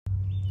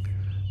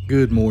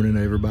Good morning,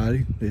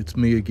 everybody. It's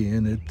me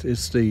again. It's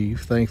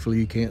Steve. Thankfully,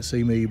 you can't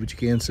see me, but you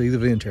can see the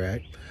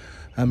Ventrac.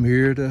 I'm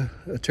here at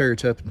a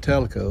church up in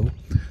Tellico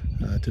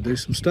to do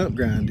some stump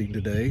grinding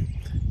today.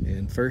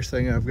 And first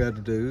thing I've got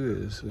to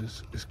do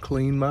is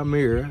clean my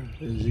mirror.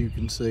 As you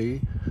can see,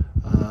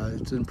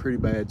 it's in pretty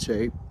bad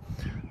shape.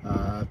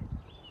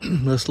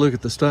 Let's look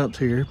at the stumps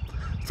here.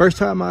 First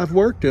time I've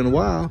worked in a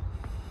while.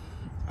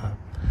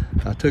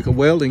 I took a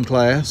welding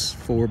class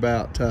for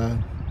about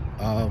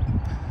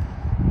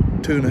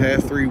 2.5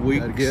 to 3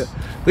 weeks.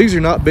 These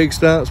are not big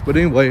stumps, but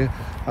anyway,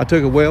 I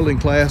took a welding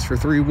class for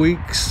 3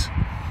 weeks,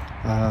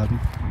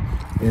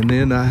 and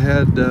then I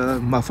had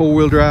my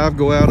four-wheel drive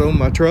go out on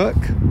my truck.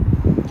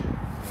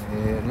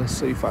 And let's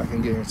see if I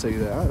can guarantee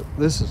that.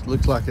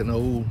 Looks like an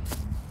old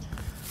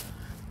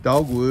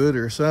dogwood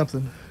or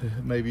something.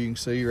 Maybe you can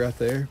see right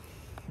there.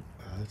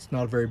 It's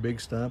not a very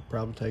big stump,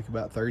 probably take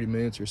about 30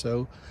 minutes or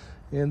so.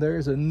 And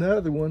there's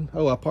another one.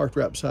 Oh, I parked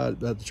right beside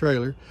the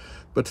trailer,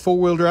 but the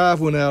four-wheel drive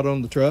went out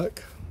on the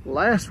truck.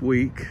 Last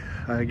week,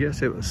 I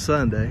guess it was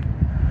Sunday,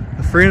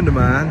 a friend of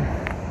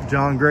mine,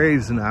 John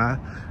Graves, and I,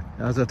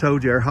 as I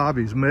told you, our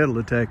hobby is metal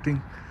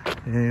detecting,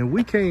 and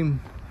we came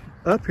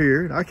up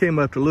here. I came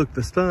up to look at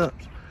the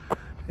stumps,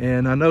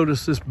 and I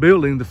noticed this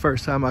building the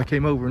first time I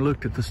came over and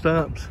looked at the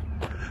stumps.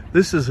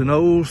 This is an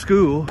old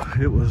school.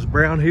 It was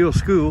Brown Hill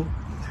School,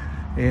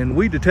 and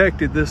we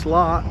detected this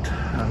lot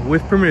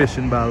with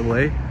permission, by the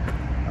way.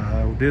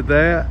 We did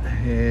that,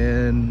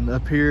 and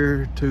up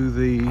here to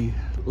the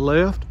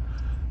left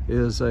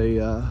is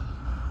a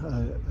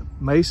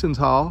Mason's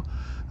Hall.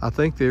 I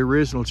think the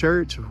original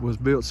church was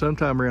built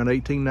sometime around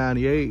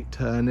 1898,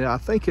 and I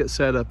think it's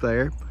set up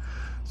there.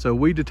 So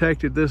we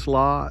detected this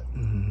lot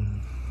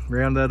and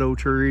around that old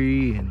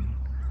tree and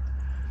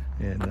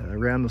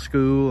around the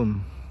school.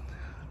 And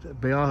to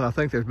be honest, I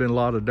think there's been a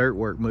lot of dirt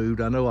work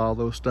moved. I know all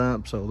those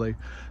stumps, so they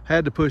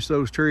had to push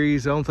those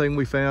trees. The only thing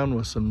we found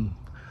was some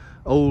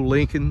old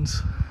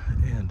Lincolns,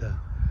 and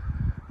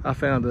I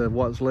found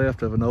what's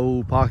left of an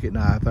old pocket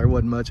knife. There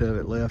wasn't much of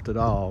it left at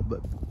all,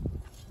 but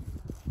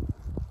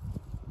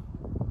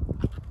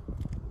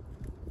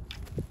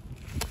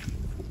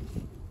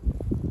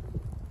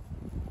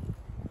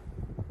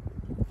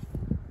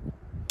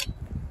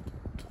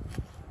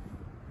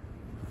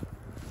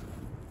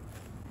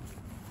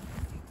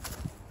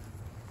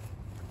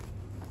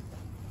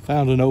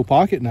found an old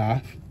pocket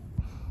knife.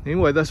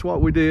 Anyway, that's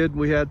what we did.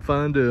 We had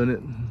fun doing it.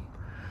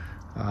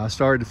 I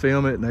started to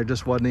film it, and there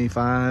just wasn't any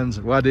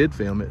finds. Well, I did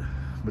film it,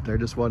 but there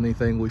just wasn't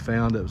anything we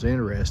found that was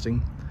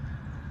interesting.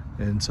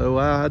 And so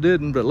I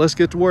didn't, but let's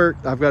get to work.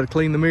 I've got to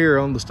clean the mirror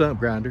on the stump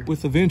grinder.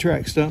 With the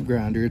Ventrac stump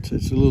grinder, it's a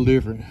little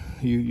different.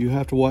 You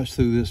have to watch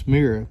through this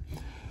mirror.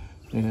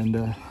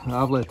 And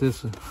I've let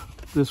this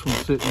one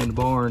sitting in the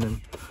barn, and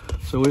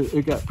so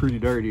it got pretty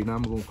dirty, and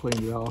I'm gonna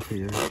clean it off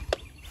here.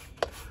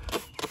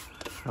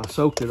 I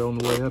soaked it on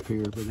the way up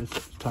here, but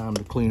it's time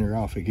to clean her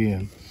off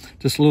again.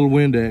 Just a little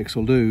Windex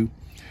will do.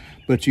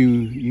 But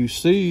you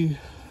see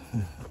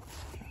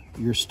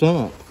your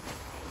stump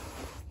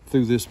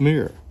through this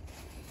mirror.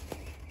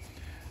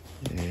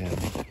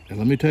 And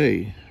let me tell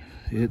you,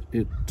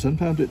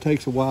 sometimes it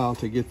takes a while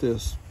to get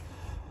this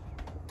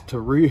to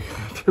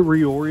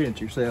reorient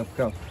yourself,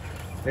 because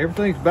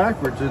everything's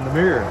backwards in the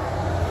mirror.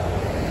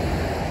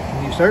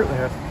 And you certainly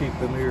have to keep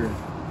the mirror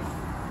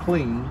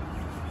clean.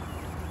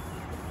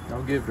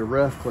 I'll give it a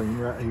rough clean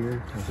right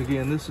here, because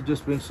again, this has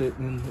just been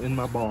sitting in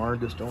my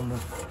barn, just on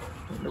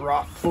the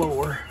rock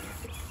floor,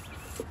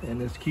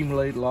 and it's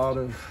accumulated a lot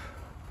of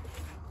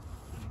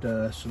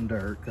dust and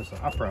dirt, because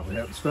I probably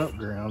haven't stump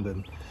ground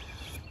in,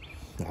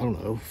 I don't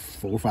know,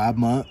 4 or 5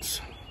 months.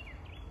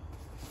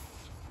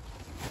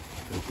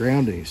 Don't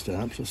ground any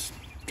stumps. Let's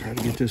try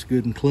to get this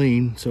good and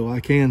clean so I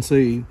can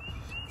see,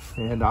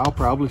 and I'll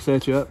probably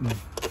set you up and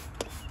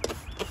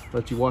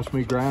let you watch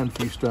me grind a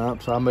few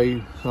stumps. I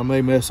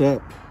may mess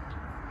up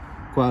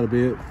quite a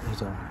bit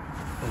as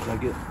I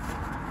get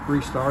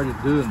restarted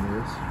doing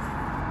this.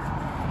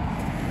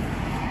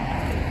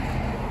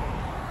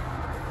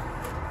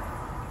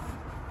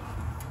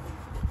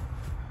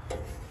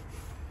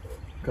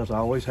 Because I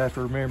always have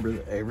to remember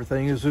that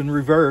everything is in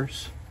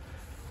reverse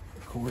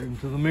according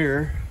to the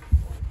mirror.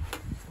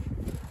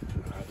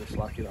 I just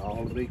like it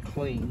all to be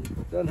clean.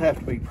 It doesn't have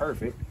to be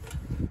perfect.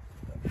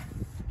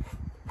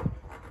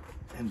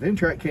 And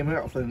Ventrac came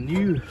out with a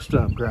new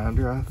stump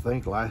grinder, I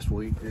think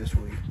this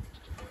week.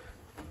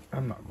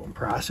 I'm not going to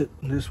price it.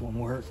 This one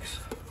works.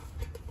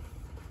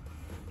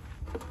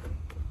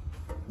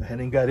 I hadn't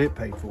even got it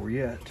paid for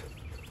yet.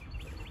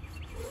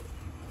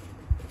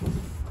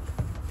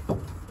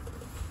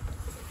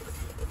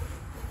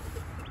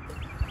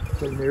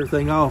 Taking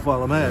everything off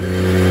while I'm at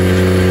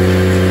it.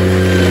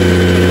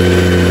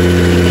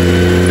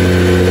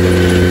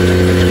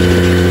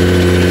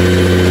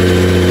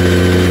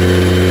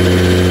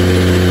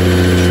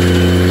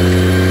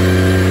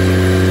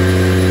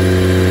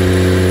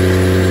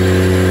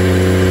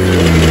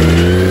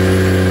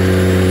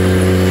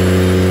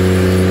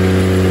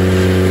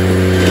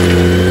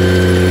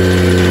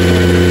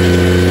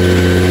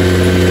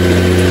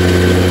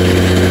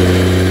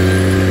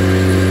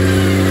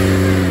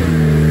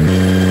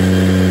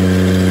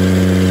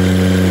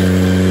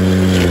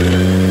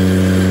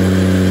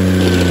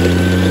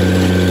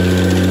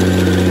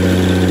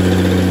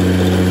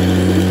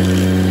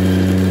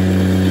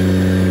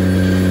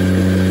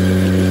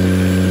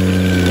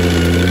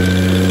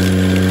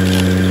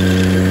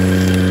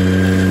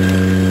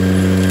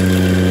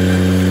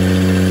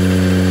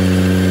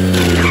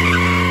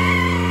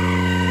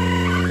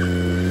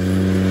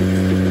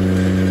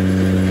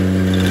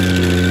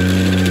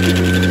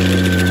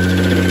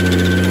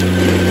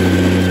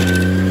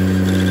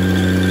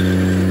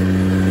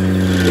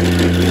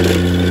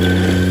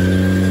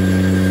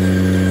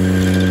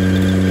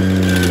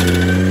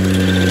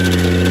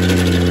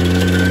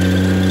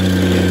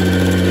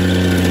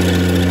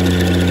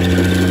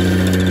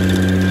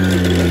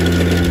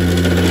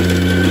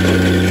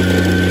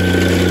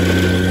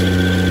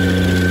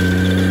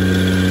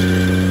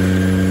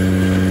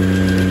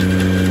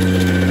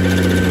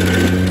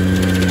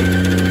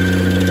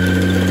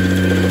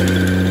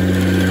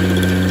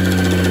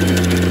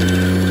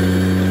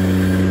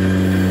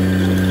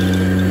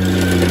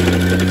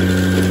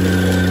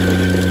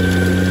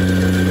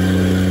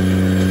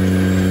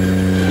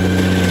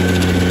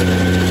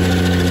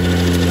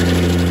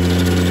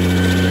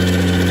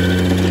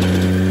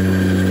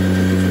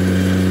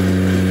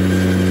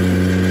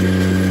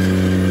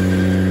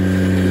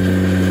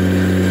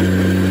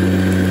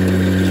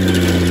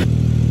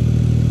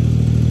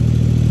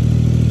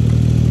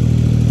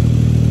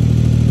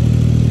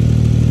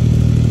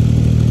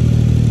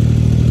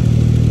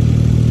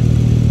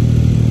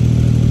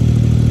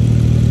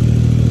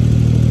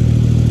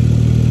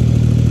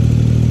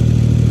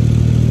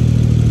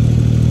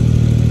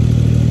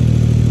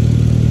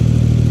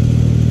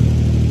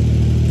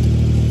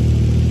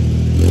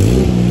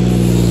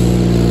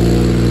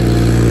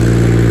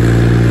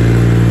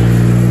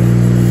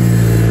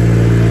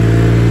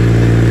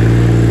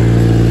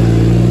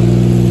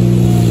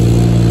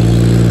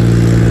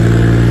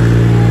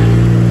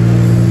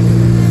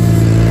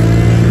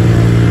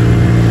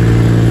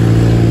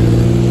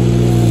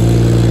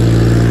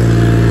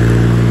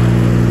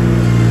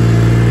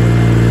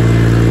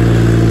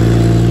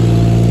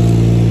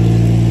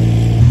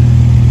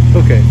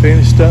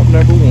 finished stump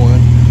number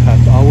 1.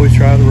 I always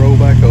try to roll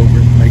back over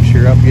it, make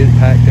sure I get it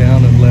packed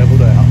down and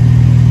leveled out.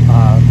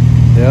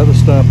 The other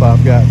stump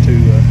I've got to do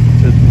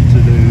is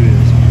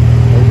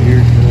over here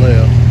to the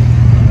left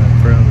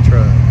in front of the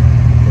truck.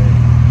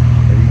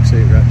 And you can see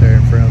it right there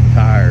in front of the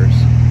tires,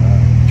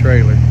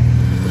 trailer.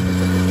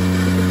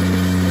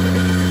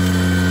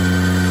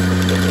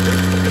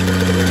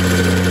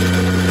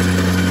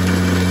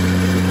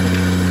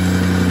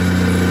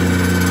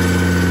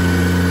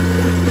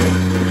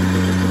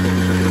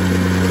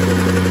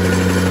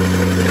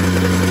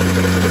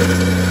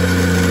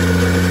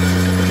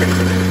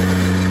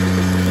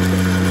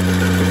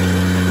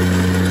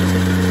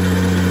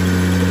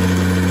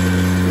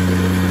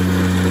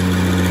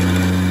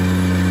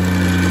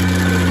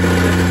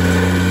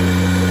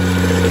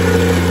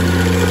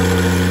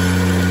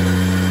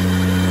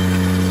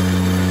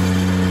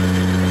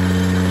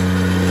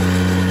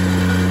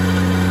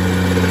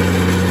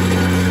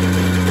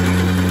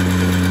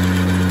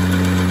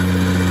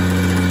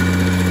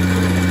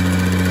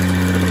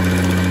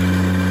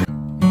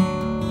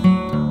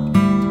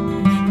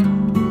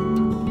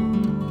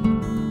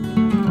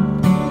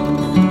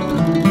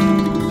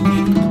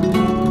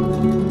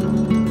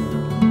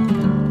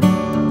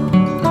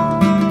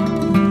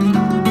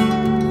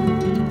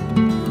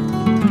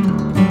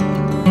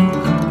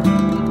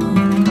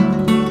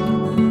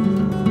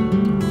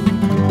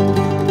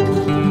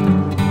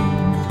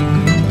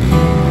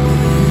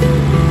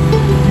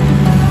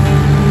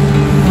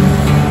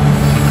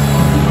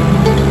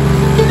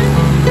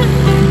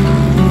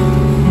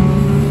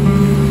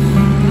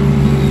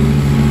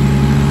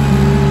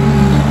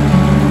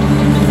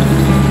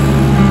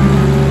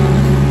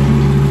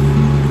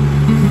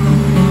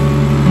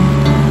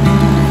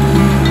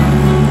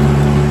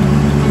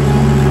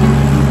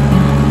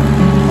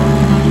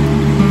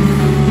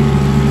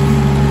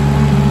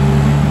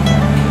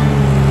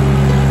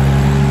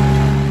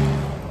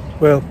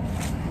 Well,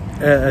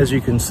 as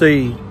you can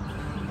see,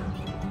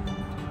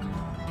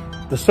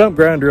 the stump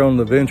grinder on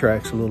the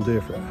Ventrac's a little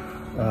different.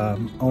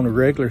 On a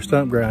regular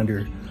stump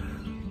grinder,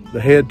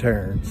 the head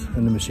turns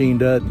and the machine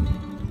doesn't.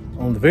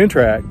 On the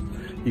Ventrac,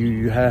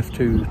 you have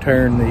to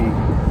turn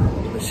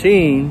the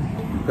machine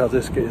because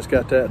it's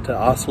got that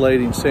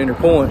oscillating center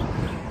point,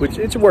 which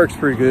it works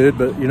pretty good,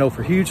 but you know,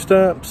 for huge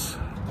stumps,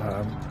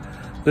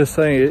 this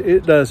thing,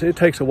 it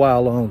takes a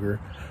while longer.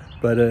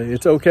 But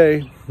it's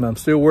okay. I'm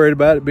still worried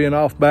about it being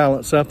off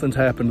balance. Something's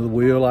happened to the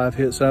wheel. I've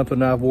hit something,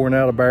 I've worn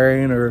out a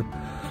bearing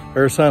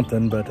or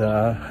something. But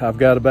I've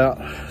got about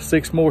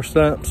 6 more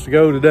stumps to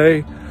go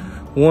today.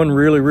 One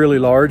really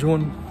large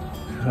one.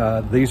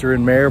 These are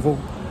in Maryville.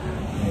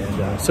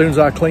 And as soon as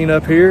I clean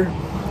up here,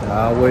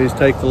 I always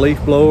take the leaf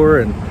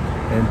blower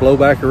and blow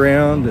back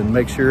around and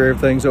make sure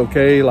everything's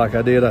okay. Like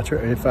I did,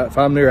 if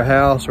I'm near a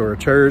house or a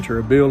church or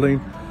a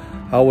building,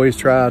 I always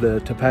try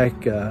to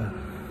pack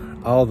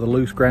all the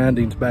loose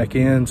grindings back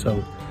in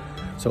so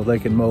they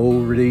can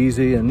mold it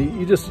easy. And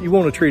you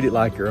want to treat it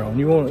like your own.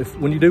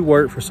 When you do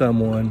work for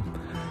someone,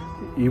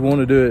 you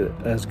want to do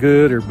it as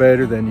good or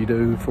better than you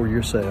do for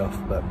yourself.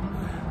 But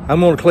I'm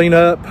going to clean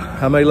up.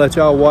 I may let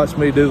y'all watch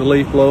me do the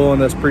leaf blowing.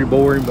 That's pretty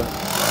boring, but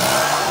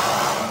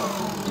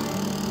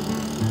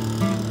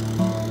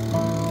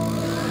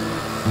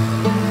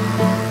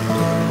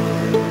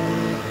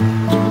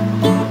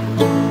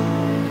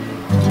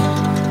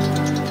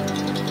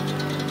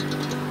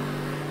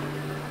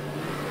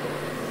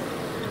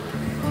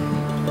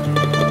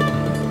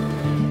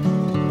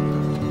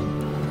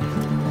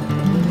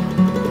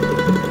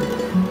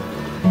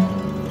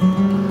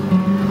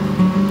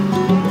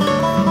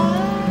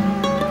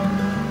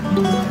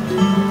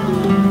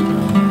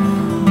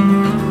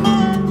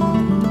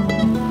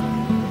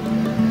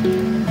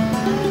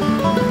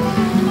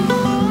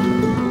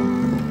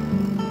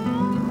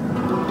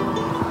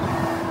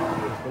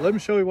let me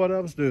show you what I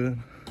was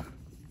doing.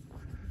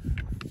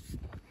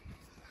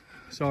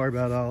 Sorry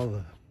about all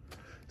the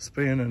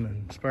spinning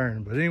and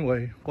spurring, but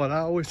anyway, what I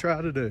always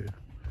try to do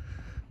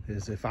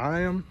is if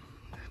I am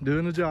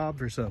doing a job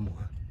for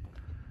someone,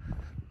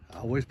 I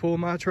always pull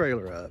my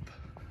trailer up,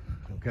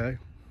 okay?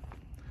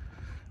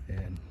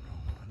 And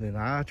then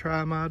I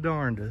try my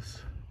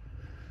darndest.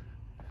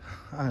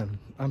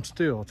 I'm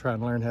still trying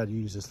to learn how to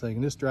use this thing,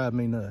 and this drives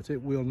me nuts.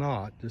 It will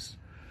not,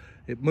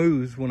 it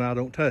moves when I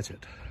don't touch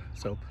it.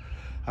 So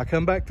I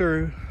come back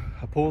through,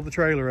 I pull the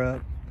trailer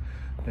up,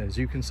 as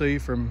you can see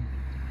from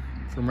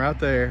right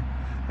there,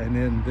 and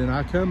then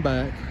I come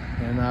back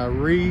and I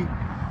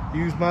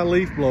use my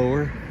leaf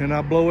blower and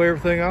I blow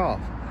everything off.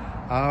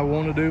 I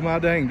want to do my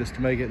dangest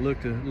to make it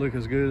look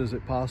as good as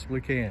it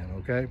possibly can,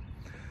 okay?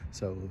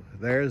 So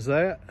there's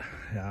that.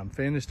 I'm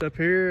finished up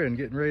here and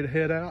getting ready to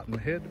head out and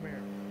head to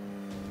Maryville.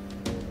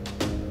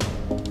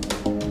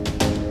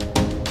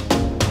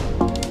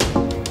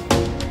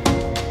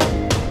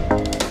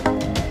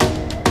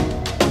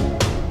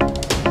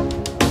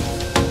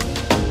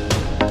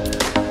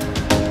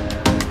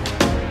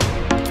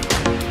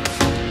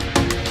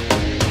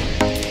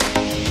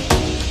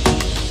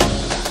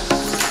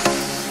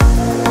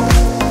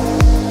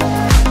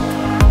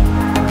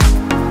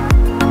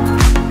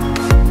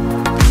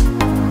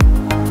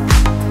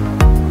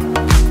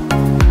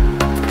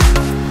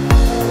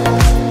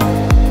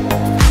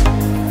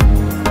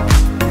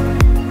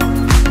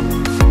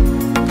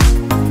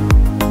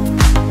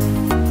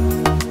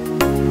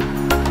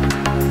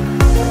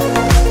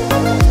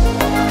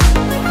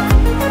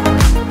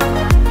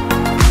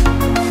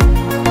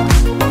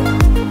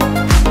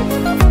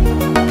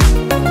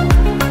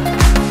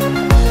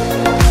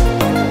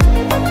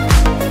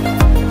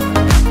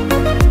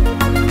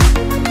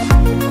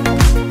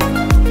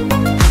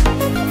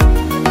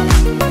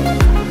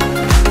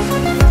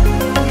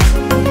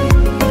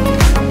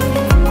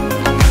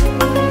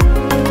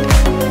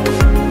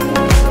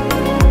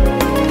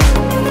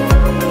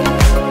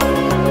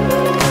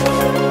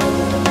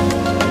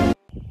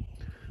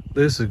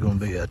 This is going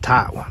to be a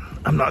tight one.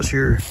 I'm not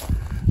sure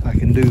I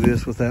can do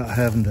this without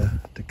having to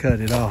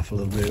cut it off a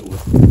little bit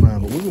with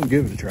mine, but we're going to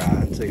give it a try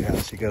and see how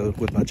she goes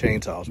with my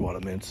chainsaw is what I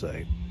meant to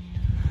say.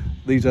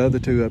 These other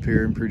two up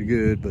here are pretty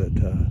good, but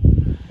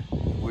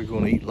we're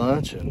going to eat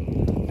lunch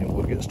and then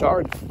we'll get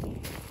started.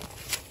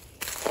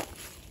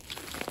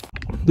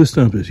 This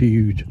stump is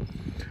huge.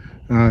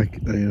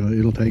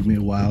 It'll take me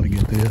a while to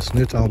get this, and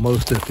it's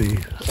almost at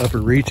the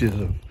upper reaches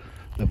of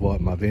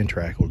what my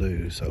Ventrac will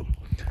do. So,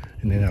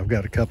 and then I've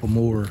got a couple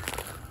more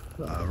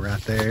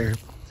right there.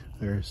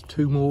 There's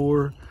two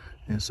more,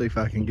 and see if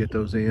I can get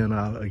those in.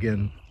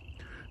 Again,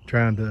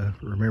 trying to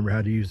remember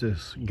how to use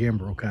this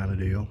gimbal kind of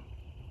deal.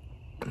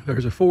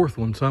 There's a fourth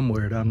one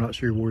somewhere that I'm not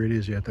sure where it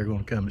is yet. They're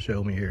going to come and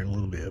show me here in a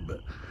little bit, but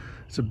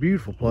it's a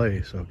beautiful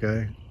place.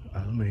 Okay,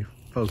 let me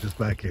focus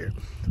back here.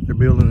 They're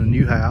building a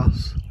new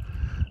house.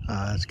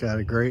 It's got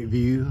a great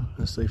view.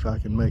 Let's see if I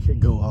can make it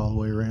go all the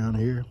way around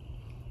here.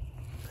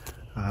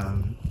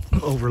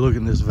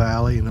 Overlooking this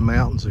valley, and the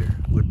mountains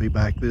would be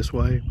back this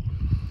way.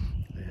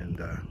 And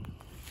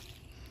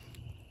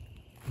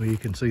well, you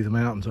can see the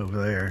mountains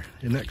over there.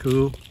 Isn't that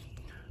cool?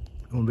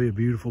 It's going to be a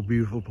beautiful,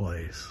 beautiful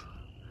place.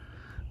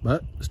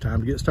 But it's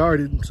time to get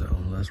started, so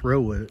let's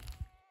roll with it.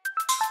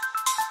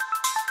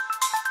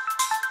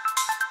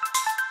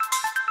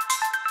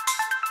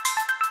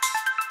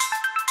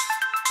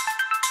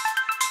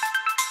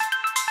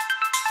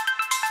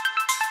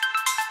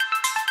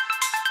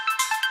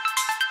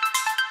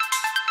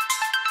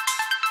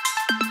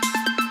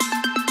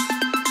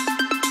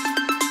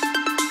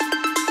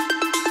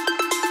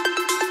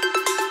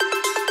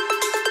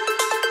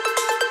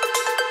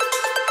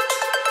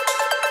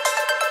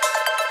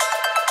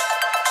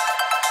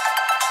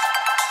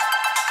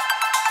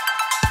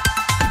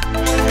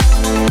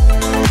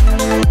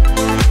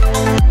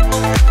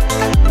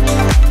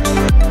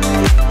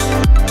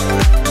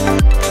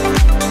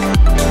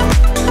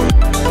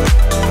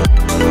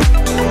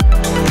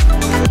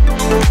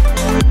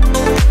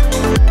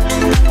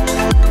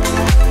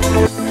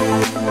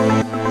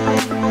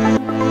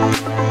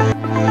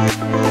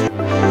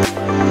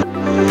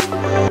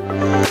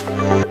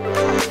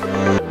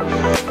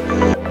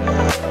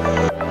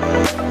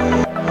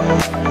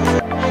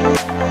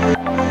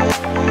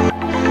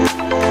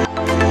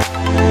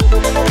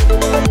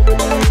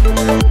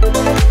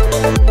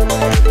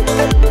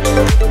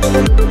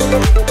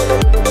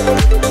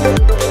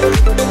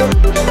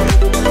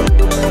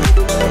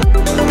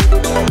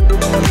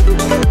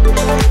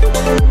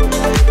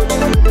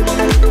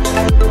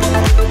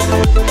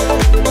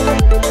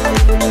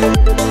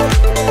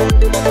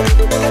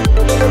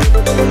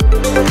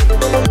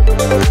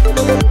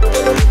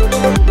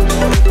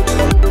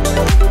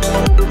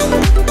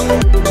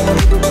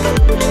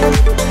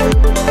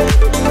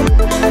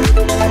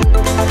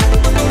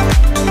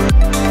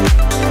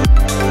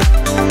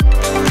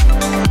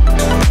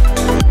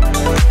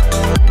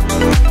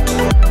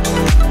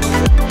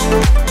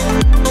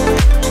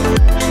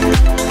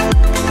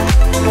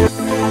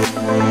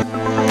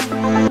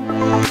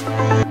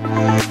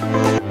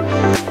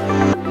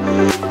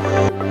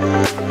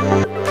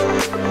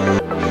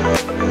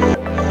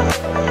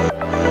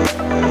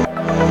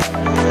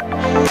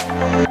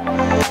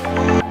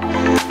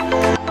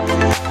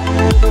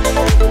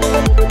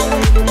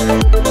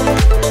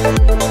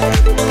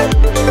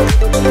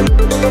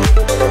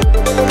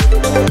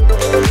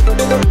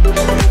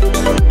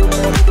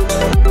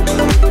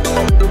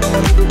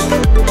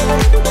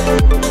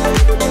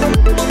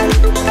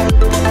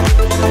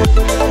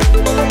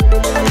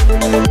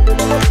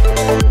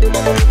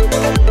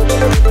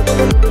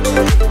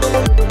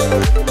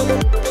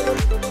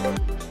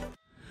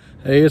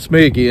 Hey, it's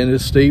me again.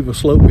 It's Steve with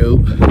Slope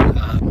Goat.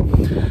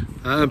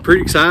 I'm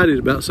pretty excited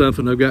about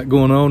something I've got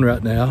going on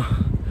right now.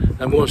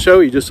 I'm going to show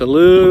you just a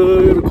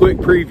little quick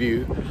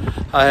preview.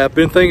 I have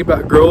been thinking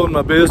about growing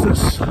my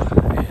business, and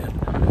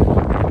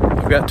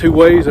I've got two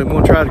ways I'm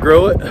going to try to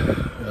grow it.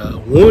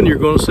 One, you're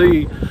going to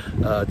see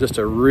just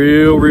a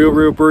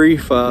real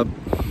brief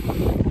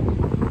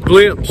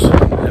glimpse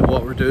at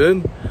what we're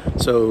doing.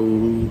 So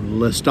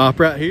let's stop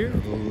right here.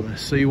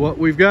 Let's see what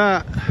we've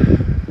got.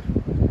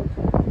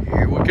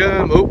 Here we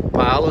come. Oh,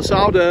 pile of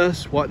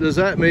sawdust. What does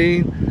that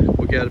mean?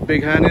 We got a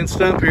big hind end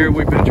stump here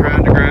we've been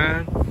trying to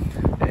grind,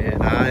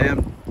 and I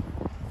am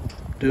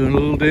doing a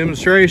little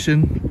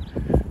demonstration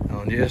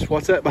on just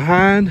what's that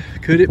behind.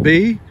 Could it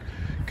be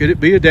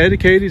a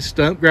dedicated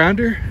stump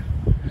grinder?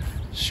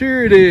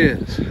 Sure it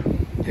is.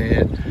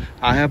 And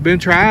I have been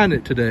trying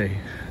it today,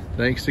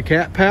 thanks to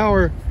Cat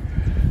Power.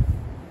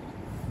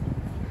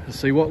 Let's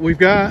see what we've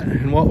got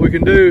and what we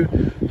can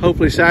do.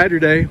 Hopefully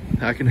Saturday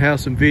I can have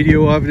some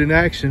video of it in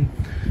action.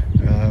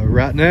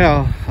 Right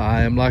now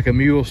I am like a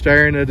mule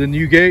staring at a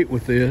new gate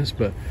with this,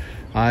 but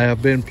I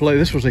have been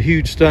this was a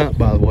huge stump,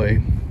 by the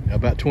way,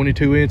 about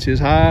 22 inches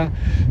high.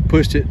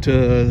 Pushed it to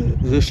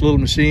this little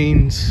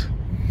machine's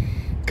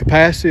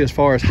capacity as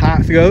far as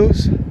height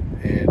goes,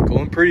 and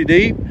going pretty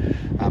deep.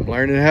 I'm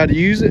learning how to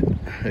use it.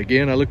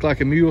 Again, I look like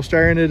a mule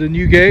staring at a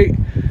new gate,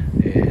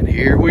 and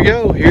here we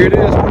go. Here it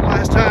is one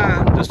last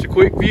time. Just a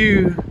quick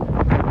view.